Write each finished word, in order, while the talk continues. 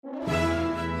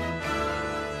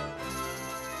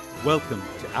Welcome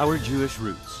to Our Jewish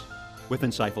Roots, with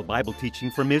insightful Bible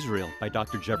teaching from Israel by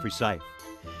Dr. Jeffrey Seif.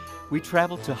 We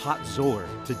travel to Hazor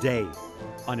today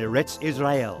on Eretz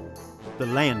Israel, the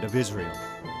land of Israel.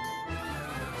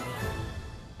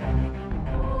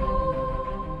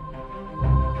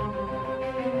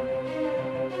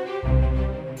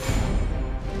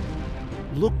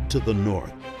 Look to the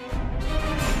north,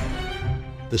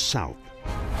 the south,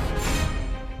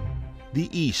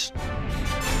 the east,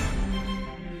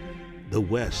 the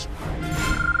west.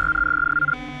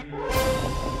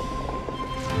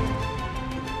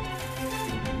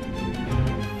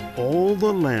 All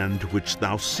the land which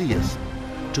thou seest,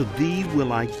 to thee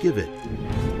will I give it,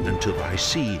 and to thy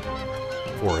seed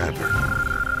forever.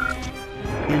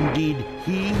 Indeed,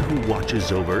 he who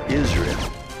watches over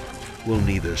Israel will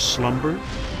neither slumber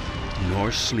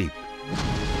nor sleep.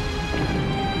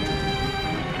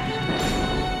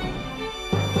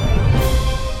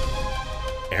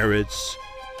 Eretz,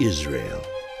 Israel.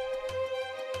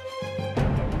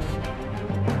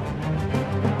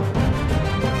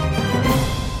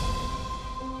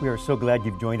 We are so glad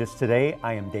you've joined us today.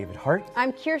 I am David Hart.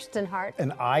 I'm Kirsten Hart.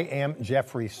 And I am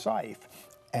Jeffrey Seif.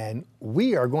 And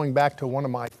we are going back to one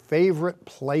of my favorite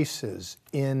places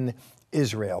in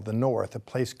Israel, the north, a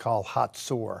place called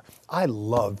Hazor. I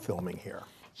love filming here.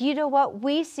 You know what?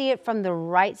 We see it from the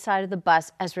right side of the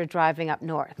bus as we're driving up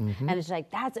north. And it's like,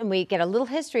 and we get a little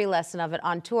history lesson of it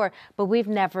on tour, but we've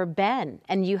never been,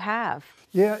 and you have.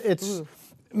 Yeah,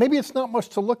 maybe it's not much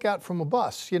to look at from a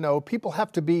bus. You know, people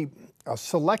have to be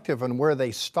selective on where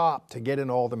they stop to get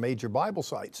in all the major Bible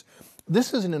sites.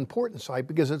 This is an important site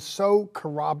because it so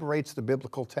corroborates the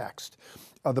biblical text.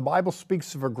 The Bible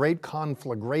speaks of a great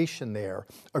conflagration there,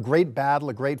 a great battle,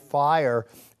 a great fire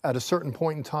at a certain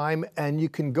point in time, and you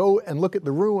can go and look at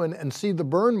the ruin and see the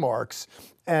burn marks,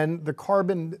 and the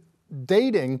carbon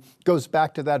dating goes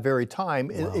back to that very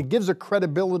time. Wow. It gives a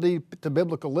credibility to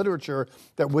biblical literature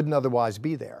that wouldn't otherwise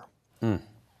be there.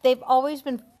 They've always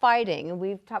been fighting, and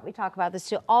we talk about this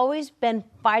too, always been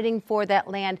fighting for that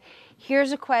land.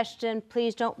 Here's a question,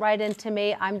 please don't write into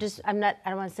me. I don't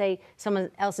want to say someone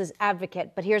else's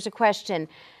advocate, but here's a question.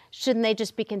 Shouldn't they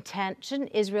just be content?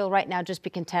 Shouldn't Israel right now just be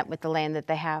content with the land that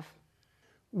they have?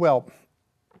 Well,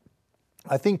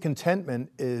 I think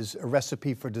contentment is a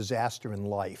recipe for disaster in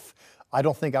life. I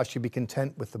don't think I should be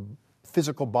content with the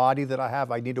physical body that I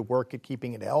have. I need to work at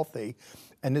keeping it healthy.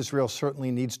 And Israel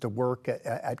certainly needs to work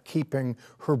at keeping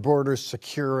her borders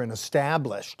secure and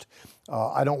established.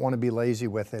 I don't want to be lazy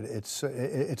with it.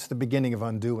 It's the beginning of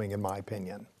undoing, in my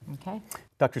opinion. Okay.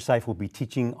 Dr. Seif will be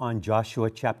teaching on Joshua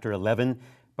chapter 11,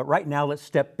 but right now let's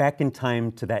step back in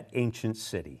time to that ancient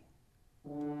city.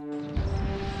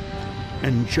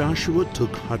 And Joshua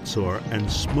took Hazor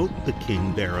and smote the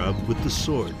king thereof with the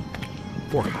sword.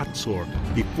 For Hazor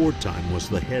before time was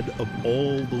the head of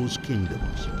all those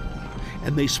kingdoms.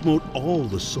 And they smote all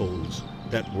the souls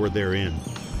that were therein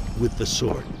with the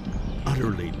sword,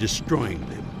 utterly destroying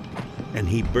them. And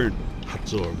he burnt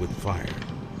Hazor with fire.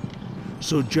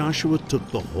 So Joshua took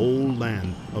the whole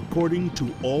land according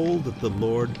to all that the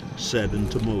Lord said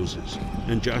unto Moses.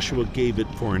 And Joshua gave it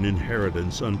for an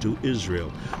inheritance unto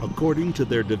Israel, according to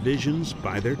their divisions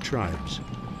by their tribes.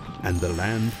 And the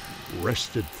land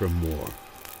rested from war.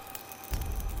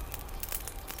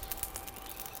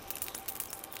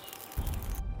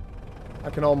 I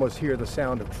can almost hear the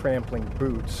sound of trampling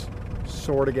boots,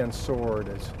 sword against sword,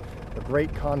 as a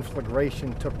great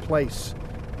conflagration took place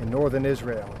in northern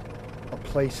Israel, a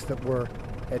place that we're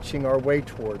etching our way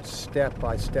towards step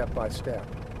by step by step.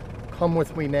 Come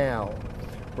with me now.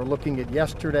 We're looking at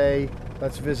yesterday,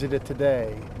 let's visit it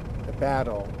today, the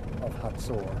Battle of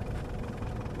Hazor.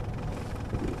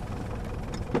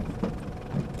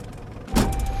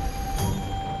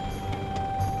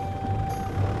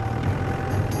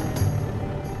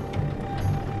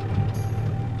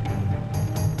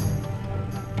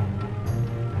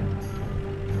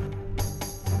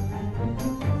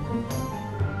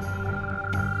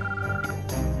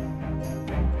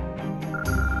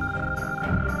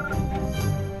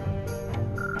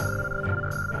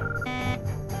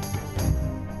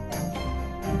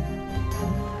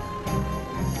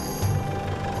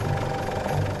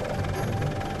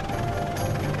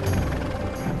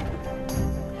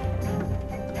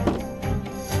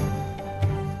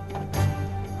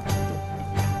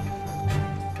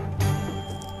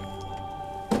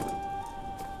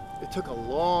 It took a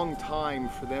long time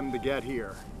for them to get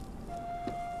here.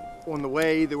 On the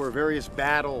way, there were various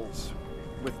battles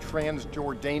with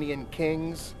Transjordanian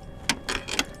kings.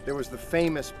 There was the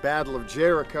famous Battle of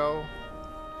Jericho.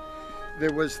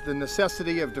 There was the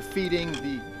necessity of defeating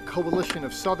the coalition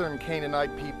of southern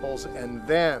Canaanite peoples, and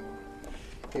then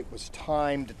it was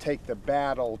time to take the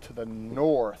battle to the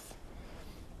north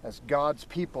as God's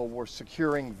people were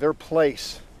securing their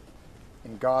place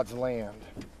in God's land.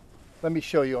 Let me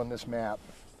show you on this map.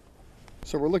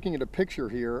 So we're looking at a picture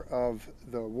here of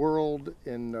the world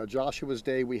in Joshua's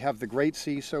day. We have the Great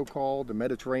Sea, so-called, the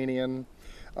Mediterranean,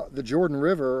 the Jordan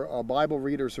River. Bible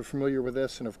readers are familiar with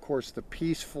this, and of course the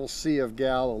peaceful Sea of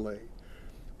Galilee.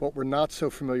 What we're not so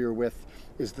familiar with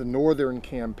is the northern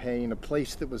campaign, a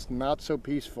place that was not so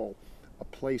peaceful, a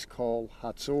place called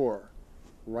Hazor,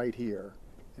 right here.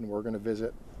 And we're going to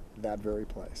visit that very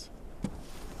place.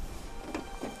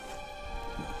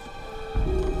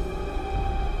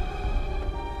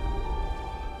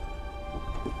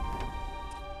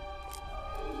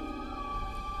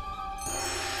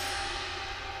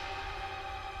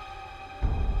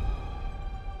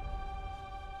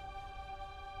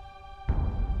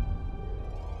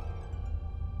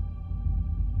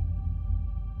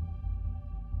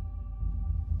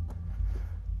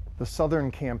 The southern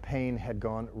campaign had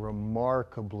gone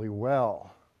remarkably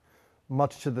well,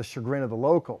 much to the chagrin of the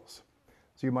locals.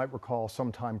 So you might recall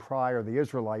sometime prior, the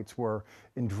Israelites were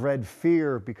in dread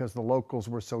fear because the locals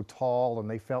were so tall and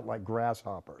they felt like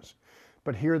grasshoppers.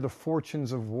 But here the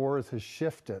fortunes of wars has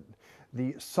shifted.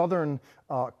 The southern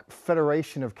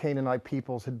federation of Canaanite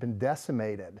peoples had been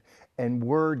decimated, and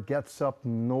word gets up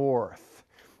north,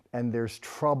 and there's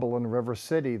trouble in River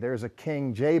City. There's a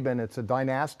king, Jabin, it's a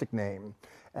dynastic name,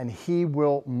 and he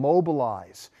will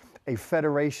mobilize a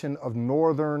federation of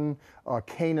northern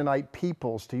Canaanite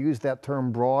peoples, to use that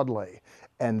term broadly,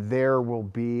 and there will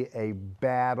be a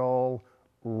battle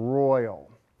royal.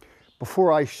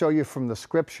 Before I show you from the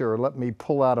scripture, let me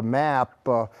pull out a map.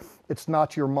 It's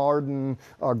not your modern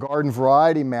garden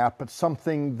variety map, but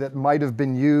something that might have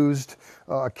been used,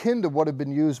 akin to what had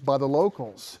been used by the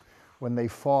locals when they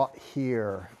fought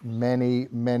here many,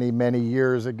 many, many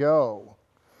years ago.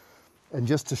 And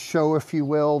just to show, if you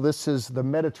will, this is the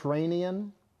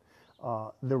Mediterranean.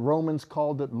 The Romans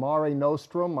called it Mare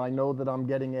Nostrum. I know that I'm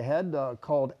getting ahead,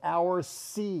 called our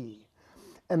sea.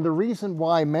 And the reason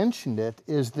why I mentioned it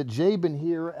is that Jabin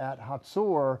here at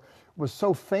Hazor was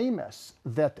so famous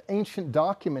that ancient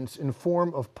documents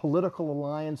inform of political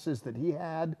alliances that he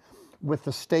had with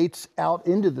the states out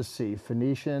into the sea,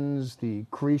 Phoenicians, the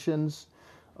Cretians,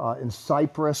 in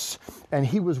Cyprus, and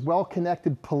he was well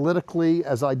connected politically,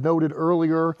 as I noted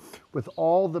earlier, with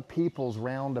all the peoples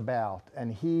round about,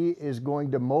 and he is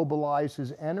going to mobilize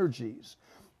his energies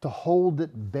to hold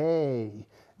at bay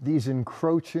these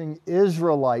encroaching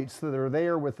Israelites that are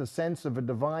there with a sense of a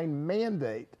divine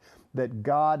mandate that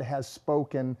God has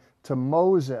spoken to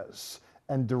Moses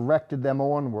and directed them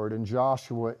onward, and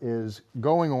Joshua is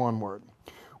going onward.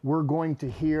 We're going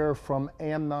to hear from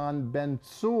Amnon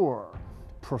Ben-Tsur,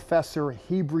 professor,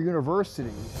 Hebrew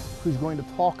University, who's going to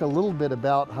talk a little bit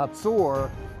about Hazor,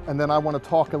 and then I want to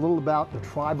talk a little about the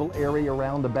tribal area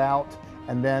round about,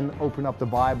 and then open up the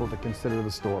Bible to consider the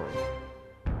story.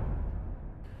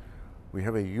 We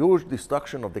have a huge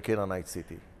destruction of the Canaanite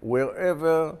city.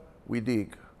 Wherever we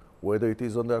dig, whether it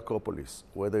is on the Acropolis,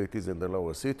 whether it is in the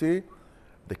lower city,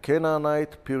 the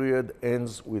Canaanite period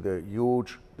ends with a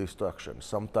huge destruction,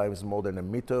 sometimes more than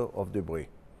 1 meter of debris,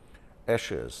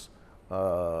 ashes,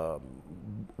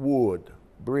 wood,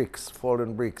 bricks,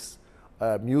 fallen bricks,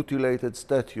 mutilated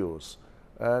statues,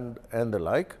 and the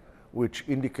like, which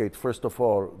indicate, first of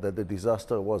all, that the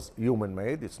disaster was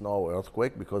human-made. It's no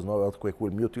earthquake, because no earthquake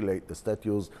will mutilate the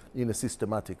statues in a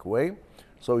systematic way.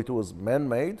 So it was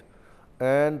man-made,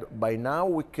 and by now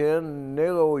we can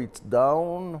narrow it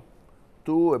down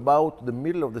to about the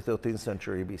middle of the 13th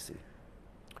century BC.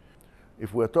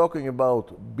 If we're talking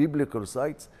about biblical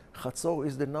sites, Hazor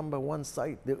is the #1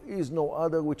 site. There is no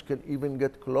other which can even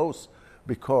get close,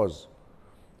 because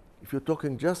if you're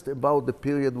talking just about the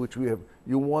period which we have,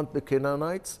 you want the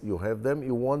Canaanites, you have them.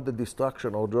 You want the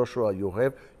destruction of Joshua, you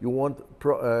have. You want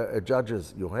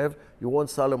Judges, you have. You want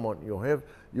Solomon, you have.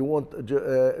 You want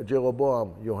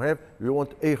Jeroboam, you have. You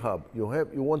want Ahab, you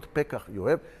have. You want Pekah, you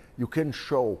have. You can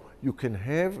show, you can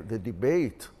have the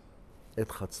debate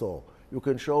at Hazor. You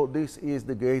can show this is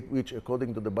the gate which,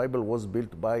 according to the Bible, was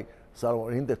built by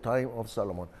Solomon in the time of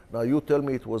Solomon. Now you tell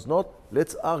me it was not,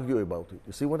 let's argue about it.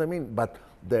 You see what I mean? But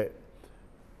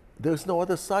there's no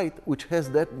other site which has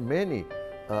that many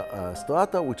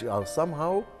strata which are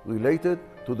somehow related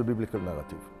to the biblical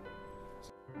narrative.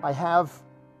 I have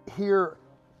here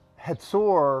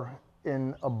Hazor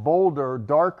in a bolder,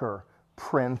 darker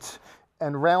print,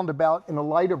 and roundabout in a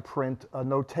lighter print, a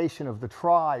notation of the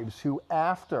tribes who,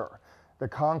 after the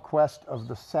conquest of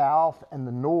the south and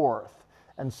the north,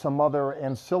 and some other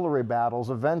ancillary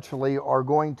battles eventually are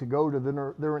going to go to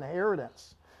their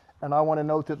inheritance. And I want to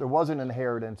note that there was an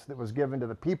inheritance that was given to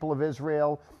the people of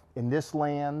Israel in this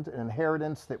land, an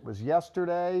inheritance that was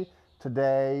yesterday,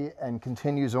 today, and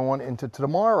continues on into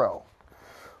tomorrow.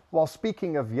 While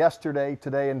speaking of yesterday,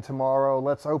 today, and tomorrow,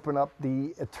 let's open up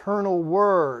the eternal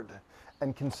word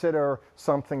and consider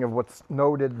something of what's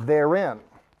noted therein.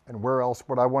 And where else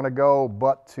would I want to go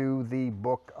but to the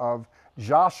book of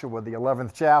Joshua, the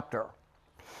 11th chapter.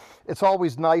 It's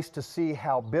always nice to see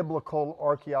how biblical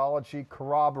archaeology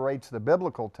corroborates the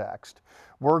biblical text.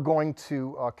 We're going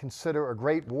to consider a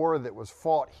great war that was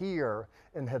fought here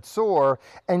in Hazor,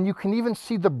 and you can even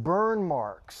see the burn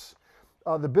marks.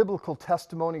 The biblical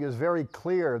testimony is very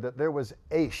clear that there was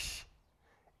ash,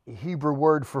 a Hebrew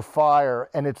word for fire,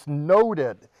 and it's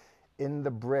noted in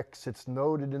the bricks, it's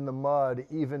noted in the mud,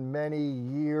 even many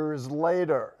years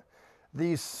later.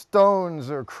 These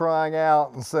stones are crying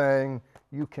out and saying,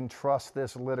 you can trust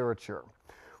this literature.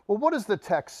 Well, what does the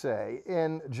text say?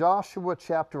 In Joshua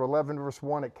chapter 11, verse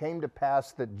 1, it came to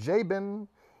pass that Jabin,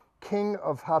 king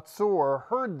of Hazor,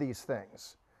 heard these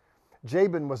things.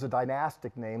 Jabin was a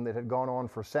dynastic name that had gone on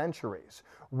for centuries.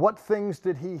 What things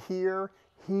did he hear?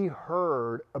 He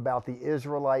heard about the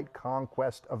Israelite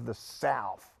conquest of the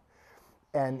south.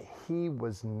 And he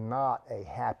was not a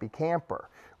happy camper.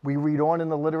 We read on in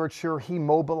the literature, he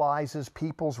mobilizes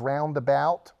peoples round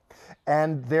about,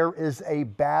 and there is a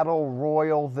battle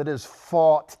royal that is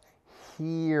fought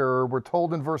here. We're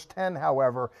told in verse 10,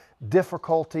 however,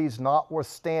 difficulties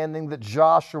notwithstanding, that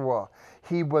Joshua,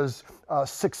 he was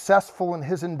successful in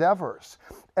his endeavors,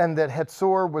 and that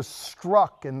Hazor was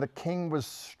struck, and the king was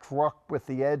struck with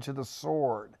the edge of the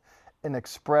sword, an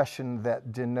expression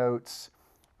that denotes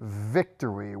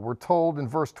victory. We're told in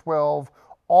verse 12,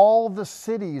 all the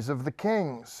cities of the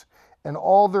kings and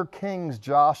all their kings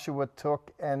Joshua took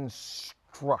and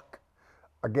struck.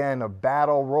 Again, a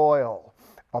battle royal,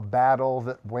 a battle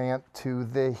that went to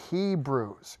the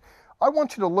Hebrews. I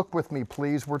want you to look with me,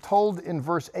 please. We're told in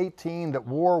verse 18 that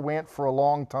war went for a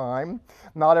long time.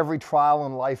 Not every trial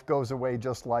in life goes away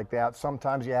just like that.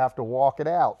 Sometimes you have to walk it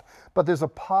out. But there's a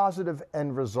positive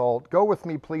end result. Go with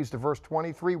me, please, to verse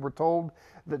 23. We're told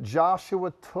that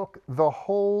Joshua took the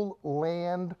whole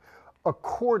land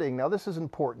according, now this is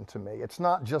important to me, it's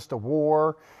not just a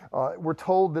war. We're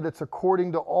told that it's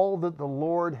according to all that the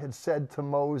Lord had said to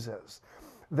Moses.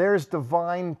 There's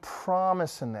divine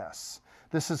promise in this.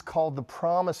 This is called the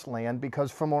promised land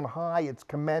because from on high it's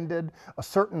commended, a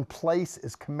certain place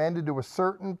is commended to a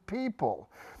certain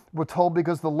people. We're told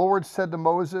because the Lord said to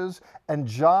Moses, and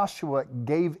Joshua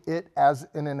gave it as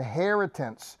an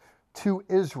inheritance to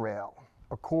Israel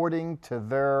according to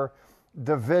their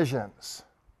divisions.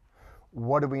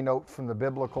 What do we note from the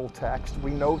biblical text?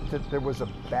 We note that there was a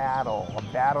battle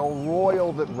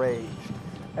royal that raged,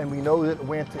 and we know that it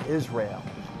went to Israel.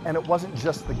 And it wasn't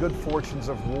just the good fortunes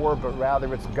of war, but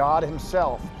rather it's God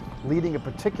himself leading a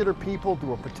particular people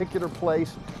to a particular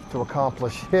place to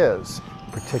accomplish his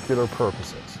particular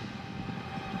purposes.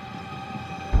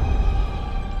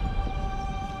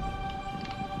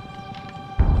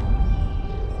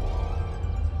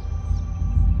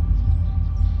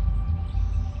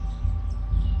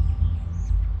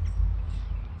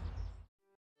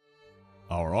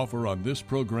 Our offer on this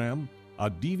program, a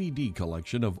DVD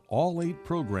collection of all 8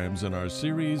 programs in our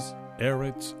series,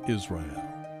 Eretz, Israel.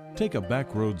 Take a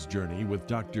backroads journey with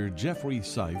Dr. Jeffrey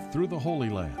Seif through the Holy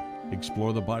Land.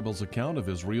 Explore the Bible's account of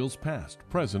Israel's past,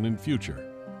 present, and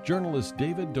future. Journalist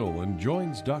David Dolan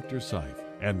joins Dr. Seif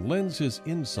and lends his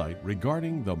insight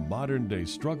regarding the modern-day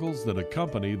struggles that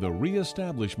accompany the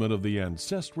reestablishment of the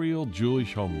ancestral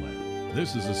Jewish homeland.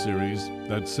 This is a series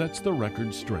that sets the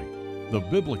record straight. The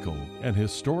biblical and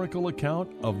historical account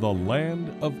of the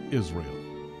land of Israel.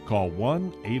 Call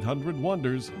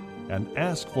 1-800-WONDERS and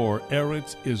ask for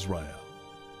Eretz Israel.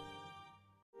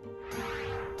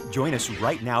 Join us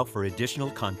right now for additional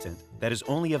content that is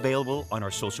only available on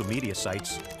our social media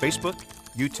sites, Facebook,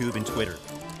 YouTube, and Twitter.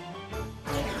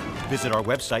 Visit our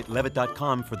website,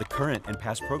 levitt.com, for the current and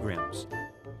past programs,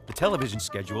 the television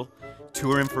schedule,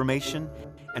 tour information,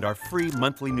 and our free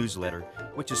monthly newsletter,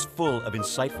 which is full of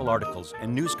insightful articles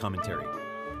and news commentary.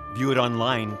 View it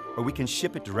online, or we can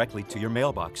ship it directly to your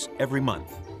mailbox every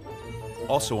month.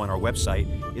 Also on our website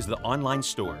is the online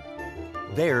store.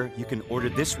 There, you can order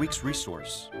this week's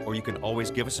resource, or you can always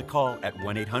give us a call at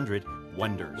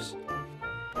 1-800-WONDERS.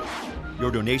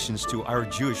 Your donations to Our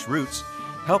Jewish Roots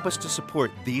help us to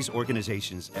support these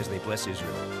organizations as they bless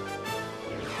Israel.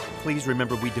 Please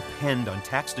remember we depend on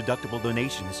tax-deductible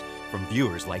donations from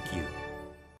viewers like you.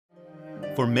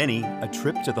 For many, a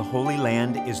trip to the Holy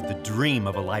Land is the dream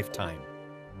of a lifetime.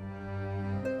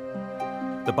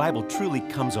 The Bible truly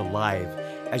comes alive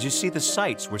as you see the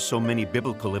sites where so many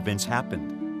biblical events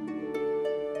happened.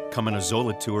 Come on a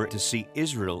Zola tour to see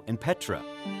Israel in Petra.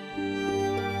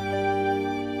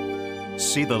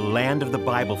 See the land of the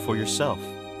Bible for yourself.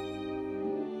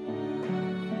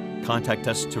 Contact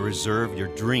us to reserve your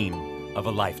dream of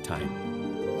a lifetime.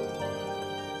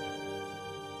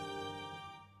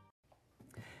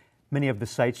 Many of the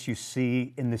sites you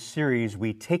see in this series,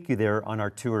 we take you there on our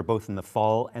tour, both in the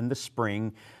fall and the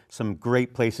spring. Some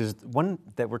great places. One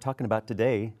that we're talking about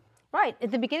today. Right.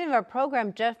 At the beginning of our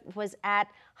program, Jeff was at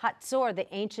Hazor, the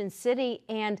ancient city,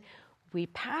 and we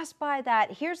passed by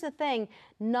that. Here's the thing.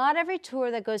 Not every tour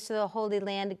that goes to the Holy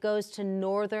Land goes to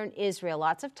northern Israel.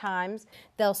 Lots of times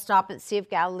they'll stop at the Sea of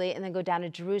Galilee and then go down to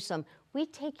Jerusalem. We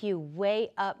take you way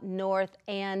up north,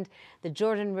 and the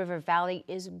Jordan River Valley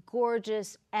is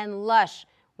gorgeous and lush.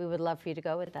 We would love for you to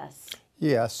go with us.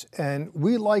 Yes, and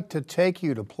we like to take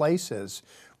you to places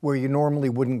where you normally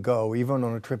wouldn't go, even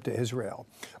on a trip to Israel.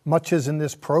 Much as in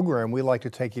this program, we like to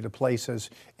take you to places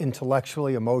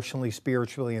intellectually, emotionally,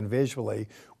 spiritually, and visually,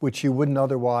 which you wouldn't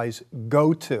otherwise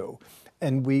go to.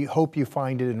 And we hope you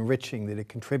find it enriching, that it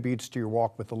contributes to your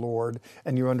walk with the Lord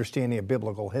and your understanding of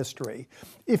biblical history.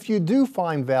 If you do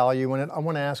find value in it, I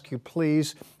want to ask you,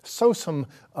 please sow some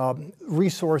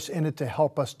resource in it to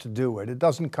help us to do it. It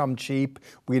doesn't come cheap.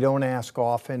 We don't ask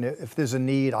often. If there's a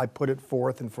need, I put it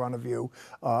forth in front of you,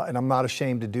 and I'm not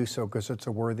ashamed to do so because it's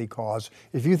a worthy cause.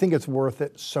 If you think it's worth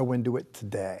it, sow into it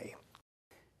today.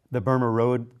 The Burma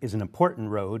Road is an important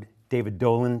road. David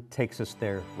Dolan takes us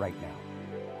there right now.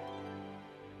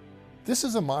 This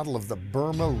is a model of the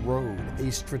Burma Road,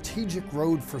 a strategic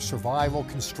road for survival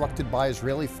constructed by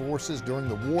Israeli forces during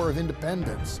the War of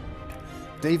Independence.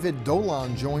 David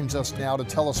Dolan joins us now to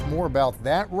tell us more about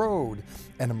that road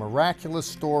and a miraculous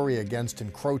story against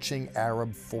encroaching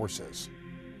Arab forces.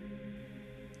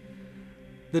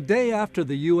 The day after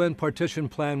the UN partition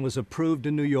plan was approved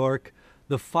in New York,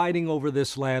 the fighting over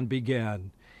this land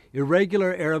began.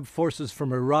 Irregular Arab forces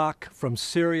from Iraq, from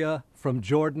Syria, from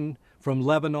Jordan, from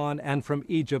Lebanon, and from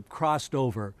Egypt crossed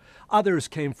over. Others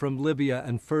came from Libya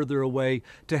and further away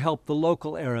to help the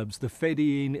local Arabs, the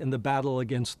Fedayeen, in the battle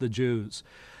against the Jews.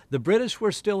 The British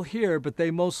were still here, but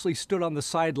they mostly stood on the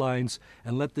sidelines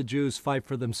and let the Jews fight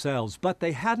for themselves. But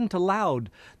they hadn't allowed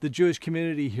the Jewish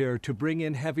community here to bring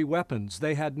in heavy weapons.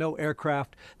 They had no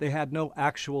aircraft. They had no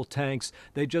actual tanks.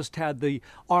 They just had the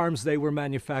arms they were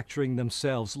manufacturing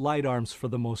themselves, light arms for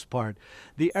the most part.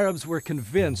 The Arabs were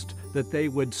convinced that they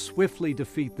would swiftly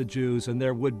defeat the Jews and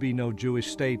there would be no Jewish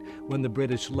state when the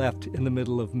British left in the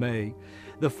middle of May.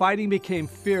 The fighting became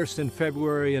fierce in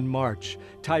February and March.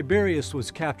 Tiberias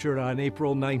was captured on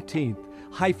April 19th,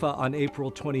 Haifa on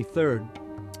April 23rd.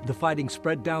 The fighting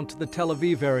spread down to the Tel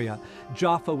Aviv area.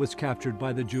 Jaffa was captured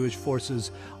by the Jewish forces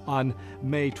on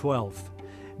May 12th.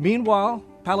 Meanwhile,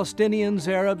 Palestinians,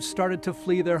 Arabs started to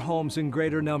flee their homes in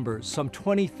greater numbers. Some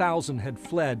 20,000 had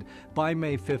fled by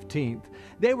May 15th.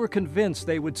 They were convinced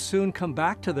they would soon come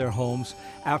back to their homes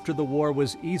after the war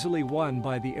was easily won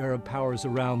by the Arab powers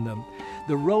around them.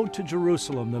 The road to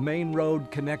Jerusalem, the main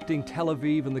road connecting Tel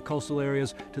Aviv and the coastal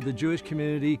areas to the Jewish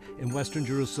community in western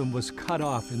Jerusalem, was cut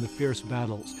off in the fierce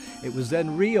battles. It was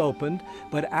then reopened,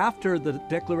 but after the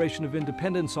Declaration of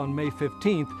Independence on May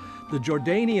 15th, the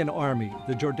Jordanian army,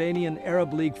 the Jordanian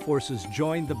Arab League forces,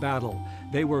 joined the battle.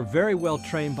 They were very well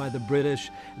trained by the British.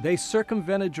 They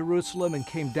circumvented Jerusalem and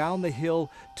came down the hill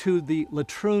to the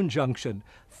Latrun Junction.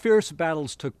 Fierce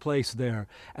battles took place there,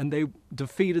 and they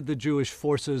defeated the Jewish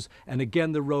forces, and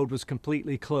again the road was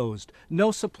completely closed.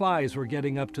 No supplies were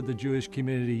getting up to the Jewish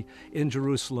community in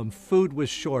Jerusalem. Food was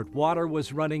short, water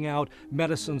was running out,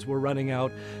 medicines were running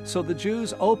out. So the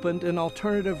Jews opened an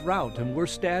alternative route, and we're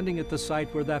standing at the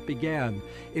site where that began.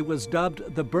 It was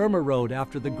dubbed the Burma Road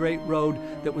after the great road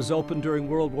that was opened during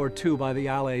World War II by the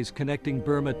Allies connecting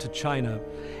Burma to China.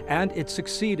 And it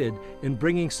succeeded in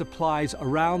bringing supplies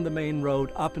around the main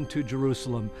road up into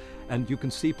Jerusalem, and you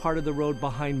can see part of the road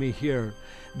behind me here.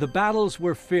 The battles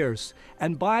were fierce,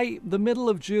 and by the middle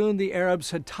of June, the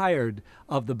Arabs had tired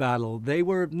of the battle. They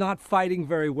were not fighting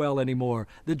very well anymore.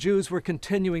 The Jews were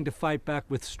continuing to fight back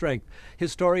with strength.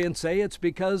 Historians say it's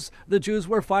because the Jews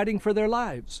were fighting for their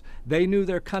lives. They knew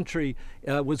their country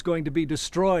was going to be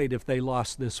destroyed if they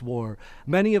lost this war.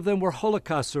 Many of them were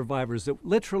Holocaust survivors that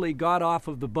literally got off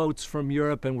of the boats from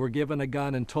Europe and were given a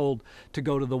gun and told to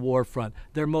go to the war front.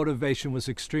 Their motivation was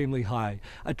extremely high.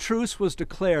 A truce was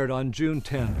declared on June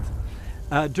 10th.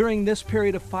 During this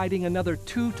period of fighting, another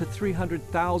 200,000 to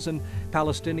 300,000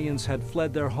 Palestinians had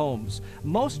fled their homes.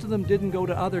 Most of them didn't go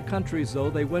to other countries, though.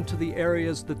 They went to the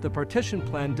areas that the partition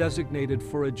plan designated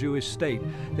for a Jewish state.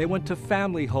 They went to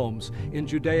family homes in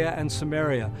Judea and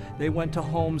Samaria. They went to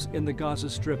homes in the Gaza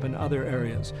Strip and other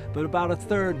areas. But about a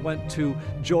third went to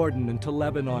Jordan and to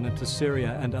Lebanon and to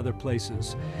Syria and other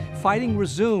places. Fighting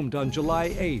resumed on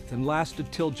July 8th and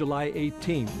lasted till July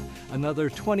 18th. Another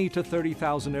 20,000 to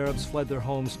 30,000 Arabs fled their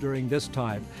homes during this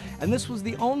time. And this was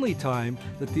the only time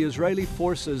that the Israeli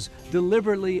forces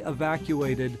deliberately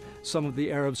evacuated some of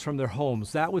the Arabs from their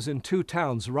homes. That was in two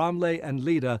towns, Ramleh and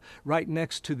Lida, right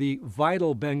next to the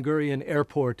vital Ben Gurion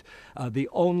airport, the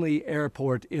only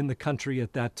airport in the country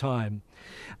at that time.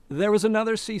 There was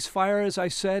another ceasefire, as I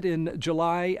said, in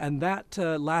July, and that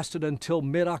lasted until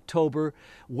mid-October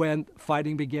when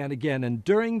fighting began again. And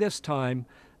during this time,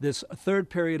 this third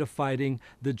period of fighting,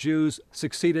 the Jews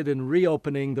succeeded in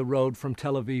reopening the road from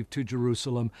Tel Aviv to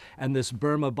Jerusalem, and this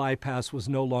Burma bypass was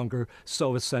no longer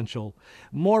so essential.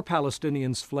 More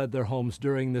Palestinians fled their homes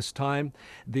during this time.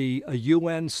 The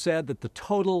UN said that the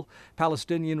total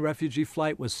Palestinian refugee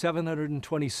flight was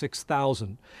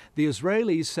 726,000. The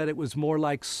Israelis said it was more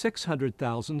like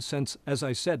 600,000 since, as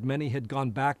I said, many had gone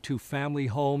back to family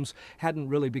homes, hadn't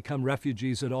really become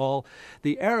refugees at all.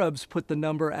 The Arabs put the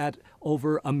number at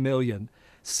over 1 million.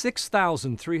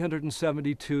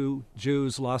 6,372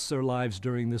 Jews lost their lives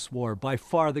during this war, by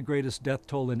far the greatest death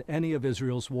toll in any of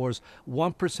Israel's wars.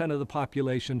 1% of the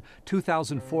population,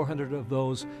 2,400 of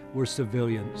those were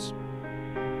civilians.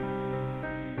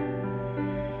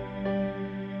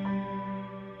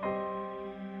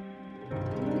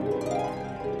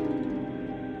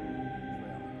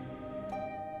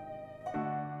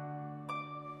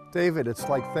 David, it's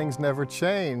like things never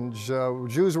change.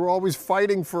 Jews were always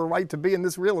fighting for a right to be in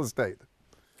this real estate.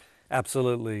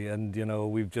 Absolutely, and you know,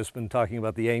 we've just been talking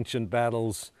about the ancient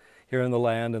battles here in the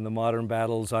land and the modern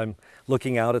battles. I'm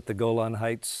looking out at the Golan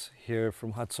Heights here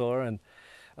from Hazor, and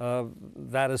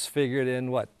that has figured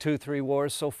in, what, 2-3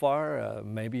 wars so far,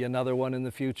 maybe another one in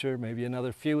the future, maybe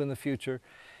another few in the future.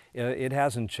 It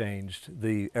hasn't changed.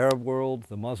 The Arab world,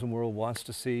 the Muslim world wants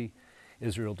to see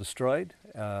Israel destroyed,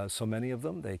 so many of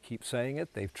them. They keep saying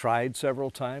it. They've tried several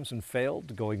times and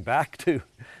failed, going back to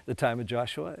the time of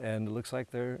Joshua, and it looks like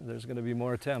there's going to be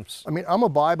more attempts. I mean, I'm a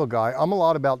Bible guy. I'm a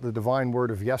lot about the divine word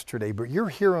of yesterday, but you're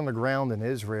here on the ground in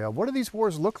Israel. What do these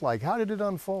wars look like? How did it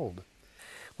unfold?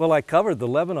 Well, I covered the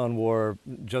Lebanon war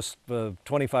just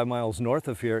 25 miles north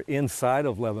of here, inside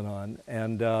of Lebanon,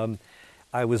 and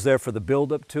I was there for the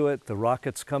build-up to it, the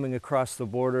rockets coming across the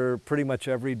border pretty much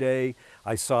every day.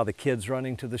 I saw the kids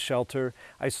running to the shelter.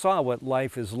 I saw what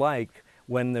life is like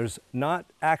when there's not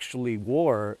actually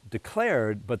war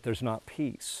declared, but there's not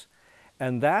peace.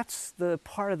 And that's the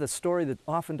part of the story that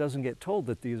often doesn't get told,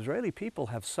 that the Israeli people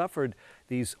have suffered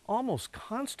these almost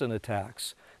constant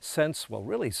attacks since, well,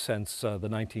 really since the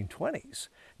 1920s.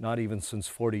 Not even since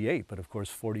 48, but of course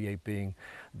 48 being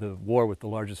the war with the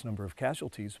largest number of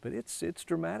casualties. But it's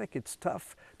dramatic, it's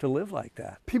tough to live like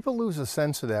that. People lose a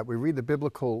sense of that. We read the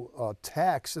biblical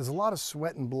text. There's a lot of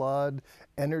sweat and blood,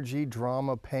 energy,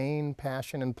 drama, pain,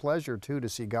 passion, and pleasure too, to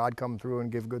see God come through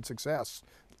and give good success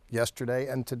yesterday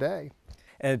and today.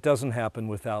 And it doesn't happen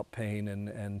without pain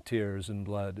and tears and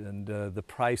blood and the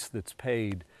price that's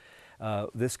paid.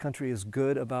 This country is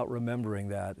good about remembering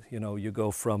that. You know, you go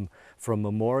from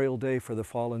Memorial Day for the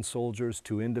fallen soldiers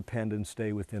to Independence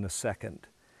Day within a second.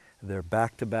 They're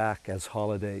back to back as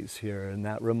holidays here, and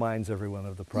that reminds everyone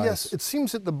of the price. Yes, it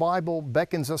seems that the Bible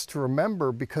beckons us to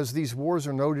remember because these wars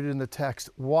are noted in the text.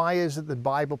 Why is it that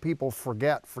Bible people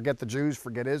forget the Jews,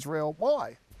 forget Israel?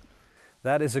 Why?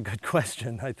 That is a good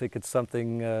question. I think it's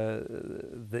something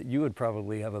that you would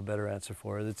probably have a better answer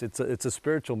for. It's a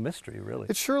spiritual mystery, really.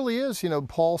 It surely is. You know,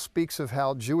 Paul speaks of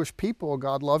how Jewish people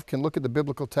God loved can look at the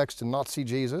biblical text and not see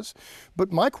Jesus.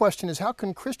 But my question is, how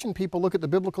can Christian people look at the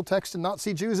biblical text and not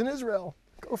see Jews in Israel?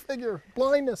 Go figure.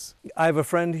 Blindness. I have a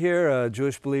friend here, a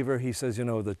Jewish believer. He says, you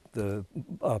know,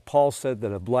 Paul said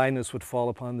that a blindness would fall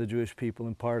upon the Jewish people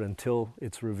in part until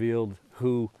it's revealed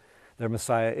who their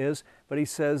Messiah is, but he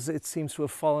says it seems to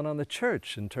have fallen on the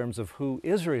church in terms of who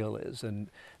Israel is and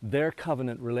their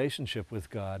covenant relationship with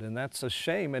God, and that's a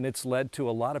shame, and it's led to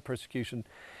a lot of persecution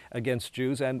against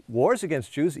Jews and wars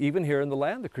against Jews. Even here in the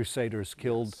land, the Crusaders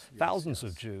killed thousands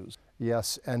of Jews.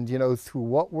 Yes, and you know, through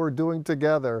what we're doing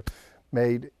together,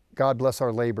 may God bless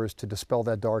our labors to dispel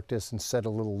that darkness and set a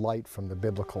little light from the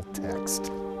biblical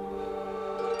text.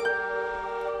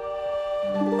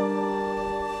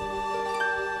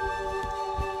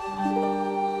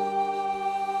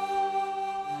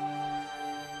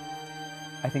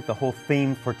 I think the whole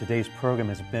theme for today's program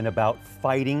has been about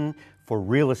fighting for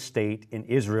real estate in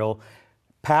Israel,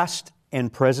 past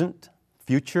and present,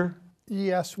 future.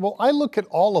 Yes, well, I look at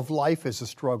all of life as a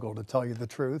struggle, to tell you the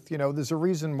truth. You know, there's a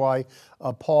reason why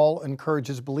Paul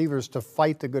encourages believers to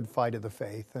fight the good fight of the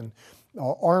faith. And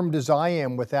armed as I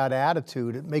am with that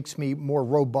attitude, it makes me more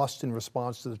robust in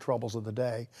response to the troubles of the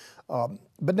day.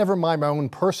 But never mind my own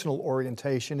personal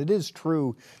orientation. It is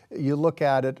true, you look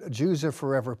at it, Jews are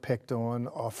forever picked on,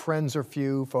 friends are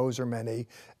few, foes are many,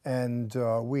 and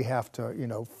we have to, you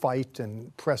know, fight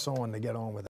and press on to get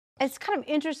on with it. It's kind of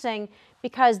interesting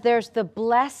because there's the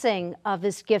blessing of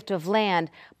this gift of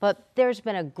land, but there's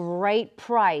been a great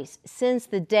price since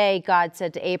the day God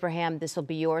said to Abraham, this will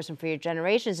be yours and for your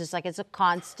generations. It's like it's a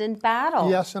constant battle.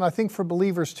 Yes, and I think for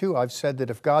believers too, I've said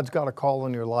that if God's got a call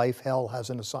in your life, hell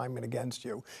has an assignment against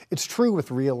you. It's true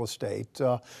with real estate.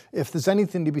 If there's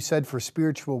anything to be said for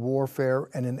spiritual warfare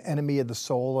and an enemy of the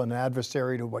soul, an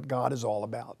adversary to what God is all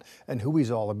about and who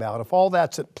He's all about, if all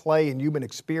that's at play in human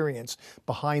experience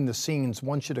behind the scenes,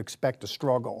 one should expect a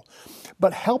struggle.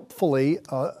 But helpfully,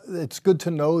 it's good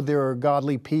to know there are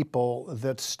godly people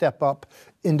that step up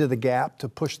into the gap to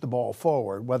push the ball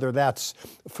forward, whether that's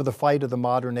for the fight of the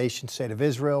modern nation state of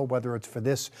Israel, whether it's for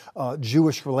this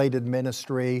Jewish-related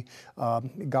ministry.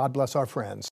 God bless our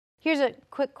friends. Here's a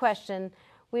quick question.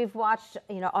 We've watched,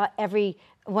 every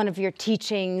one of your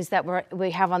teachings that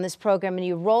we have on this program, and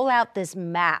you roll out this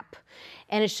map,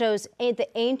 and it shows the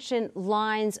ancient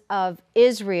lines of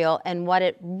Israel and what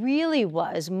it really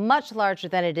was, much larger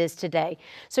than it is today.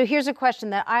 So here's a question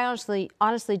that I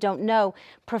honestly don't know.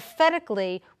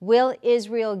 Prophetically, will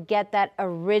Israel get that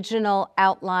original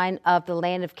outline of the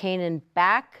land of Canaan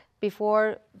back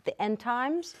before the end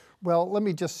times? Well, let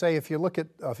me just say, if you look at,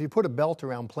 if you put a belt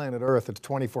around planet Earth, it's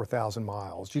 24,000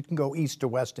 miles. You can go east to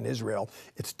west in Israel,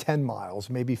 it's 10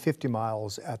 miles, maybe 50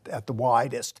 miles at the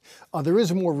widest. There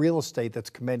is more real estate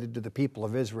that's commended to the people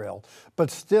of Israel.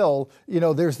 But still,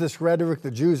 there's this rhetoric,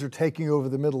 the Jews are taking over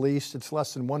the Middle East. It's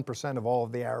less than 1% of all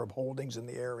of the Arab holdings in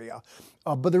the area.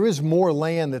 But there is more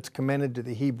land that's commended to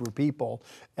the Hebrew people,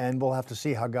 and we'll have to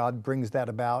see how God brings that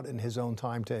about in His own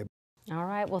timetable. All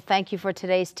right. Well, thank you for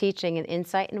today's teaching and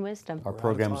insight and wisdom. Our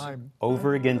program's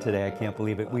over again today. I can't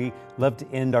believe it. We love to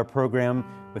end our program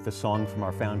with a song from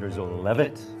our founder, Zola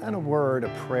Levitt. And a word, a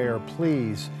prayer,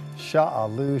 please.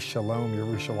 Sha'alu Shalom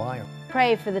Yerushalayim.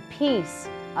 Pray for the peace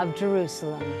of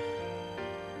Jerusalem.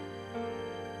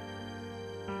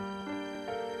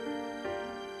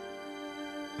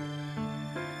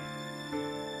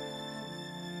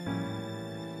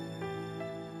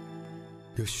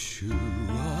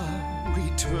 Yeshua,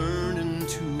 return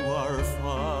unto our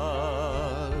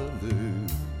Father.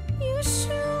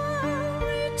 Yeshua,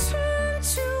 return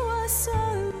to us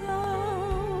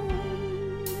alone.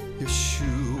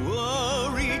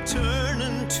 Yeshua, return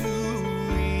unto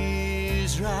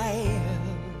Israel.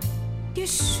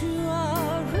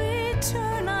 Yeshua,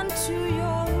 return unto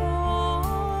your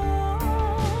own.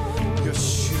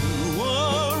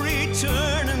 Yeshua,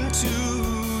 return unto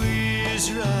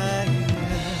Israel.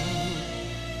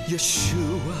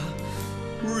 Yeshua,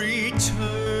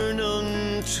 return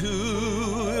unto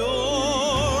your